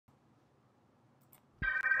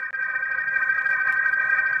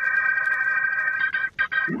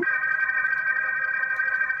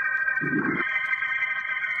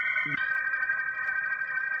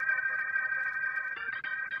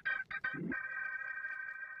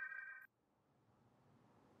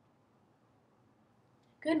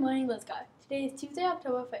Good morning, Lisgar. Today is Tuesday,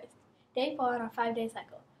 October 1st, day 4 on our 5-day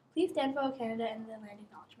cycle. Please stand for Canada and the land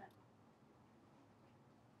acknowledgement.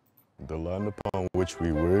 The land upon which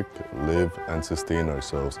we work, live, and sustain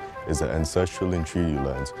ourselves is the ancestral and treaty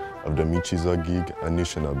lands of the Michizagig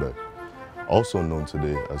Anishinaabe, also known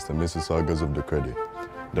today as the Mississaugas of the Credit,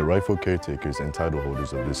 the rightful caretakers and title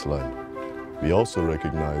holders of this land. We also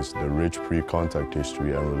recognize the rich pre-contact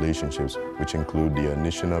history and relationships which include the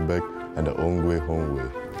Anishinaabe and the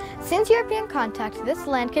Ongwe-Hongwe. Since European contact, this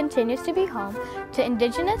land continues to be home to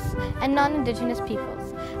Indigenous and non-Indigenous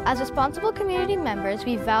peoples. As responsible community members,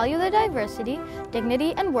 we value the diversity,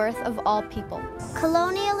 dignity, and worth of all people.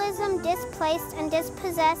 Colonialism displaced and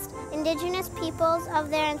dispossessed Indigenous peoples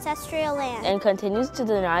of their ancestral land and continues to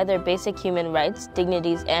deny their basic human rights,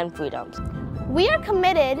 dignities, and freedoms. We are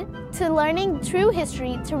committed to learning true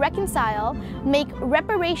history to reconcile, make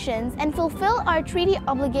reparations, and fulfill our treaty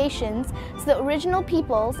obligations to the original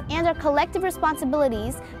peoples and our collective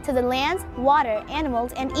responsibilities to the lands, water,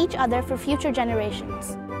 animals, and each other for future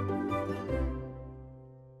generations.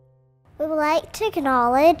 We would like to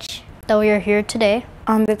acknowledge that we are here today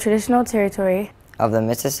on the traditional territory of the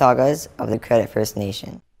Mississaugas of the Credit First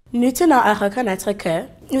Nation. Nous tenons à reconnaître que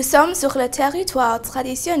nous sommes sur le territoire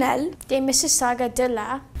traditionnel des Mississaugas de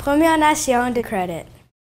la Première Nation de Credit.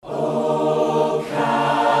 Oh,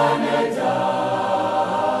 Canada,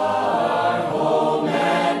 our home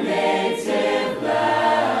and native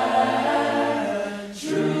land,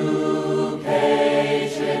 true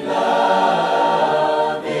patriot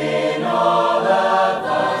love in all of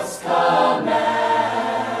us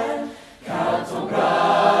command. Quand on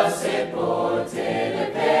grâce est porté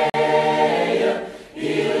le pays,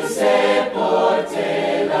 il s'est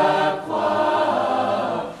porté la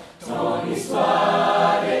croix. Ton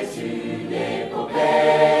histoire est une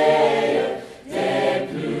épopée des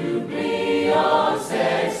plus brillants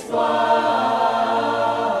exploits.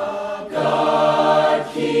 God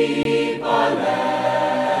keep our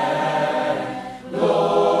land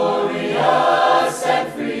glorious and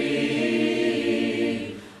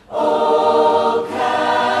free. Oh,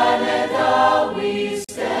 Canada, we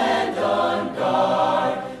stand on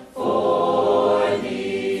guard for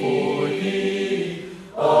thee.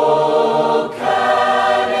 Oh,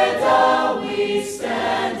 Canada, we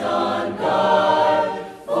stand on guard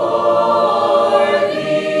for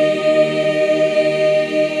thee.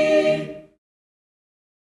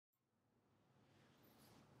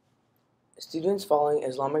 Students following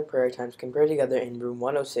Islamic prayer times can pray together in room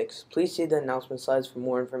 106. Please see the announcement slides for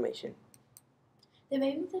more information. The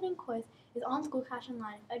babysitting course is on School Cash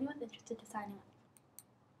Online if anyone's interested in signing up.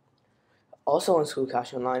 Also on School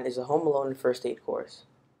Cash Online is a Home Alone and First Aid course.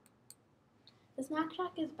 The Snack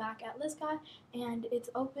Shack is back at Lisgar and it's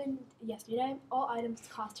opened yesterday. All items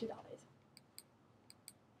cost $2.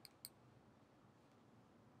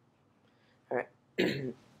 Alright.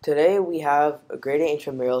 Today we have grade 8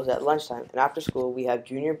 intramurals at lunchtime, and after school we have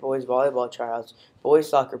junior boys volleyball tryouts, boys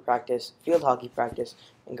soccer practice, field hockey practice,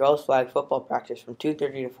 and girls flag football practice from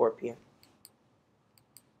 2:30 to 4 p.m.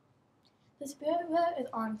 The Spirit Wheel is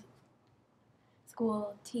on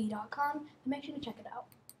schoolt.com, so make sure to check it out.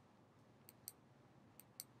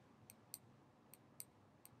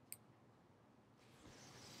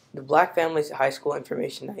 The Black Families High School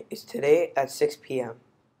Information Night is today at 6 p.m.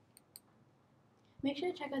 Make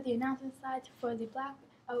sure to check out the announcement slides for the Black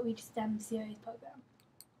Outreach STEM Series program.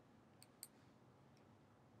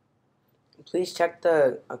 Please check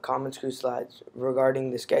the Common Screw slides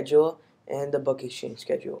regarding the schedule and the book exchange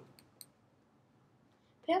schedule.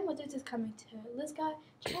 Pam Withers is coming to Lisgar.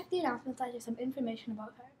 Check the announcement slides for some information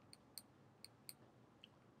about her.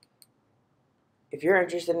 If you're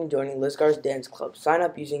interested in joining Lisgar's dance club, sign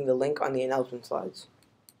up using the link on the announcement slides.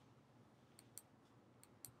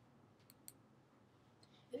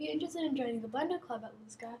 If you're interested in joining the Blender Club at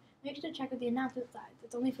Lisgar, make sure to check out the announcement slides.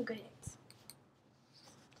 It's only for grade 8s.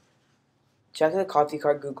 Check the Coffee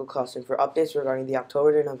Cart Google Classroom for updates regarding the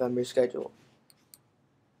October to November schedule.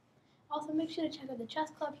 Also, make sure to check out the Chess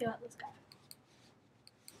Club here at Lisgar.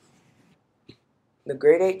 The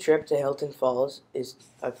grade 8 trip to Hilton Falls is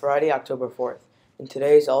Friday, October 4th, and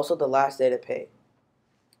today is also the last day to pay.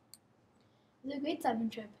 The grade 7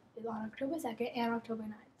 trip is on October 2nd and October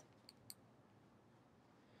 9th.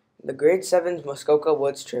 The grade 7's Muskoka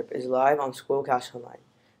Woods trip is live on School Cash Online.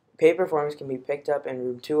 Paper forms can be picked up in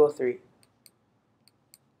room 203.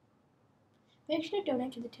 Make sure to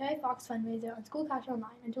donate to the Terry Fox fundraiser on School Cash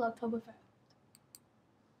Online until October 1st.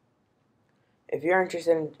 If you're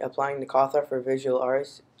interested in applying to CAWTHA for visual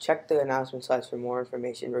arts, check the announcement slides for more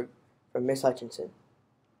information from Ms. Hutchinson.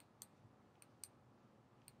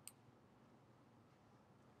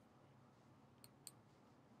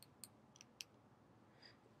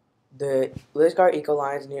 The Lisgar Eco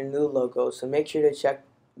Lines need a new logo, so make sure to check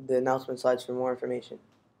the announcement slides for more information.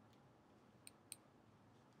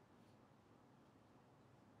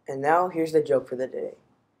 And now here's the joke for the day.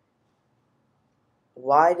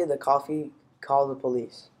 Why did the coffee call the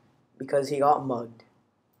police? Because he got mugged.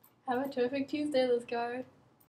 Have a terrific Tuesday, Lisgar.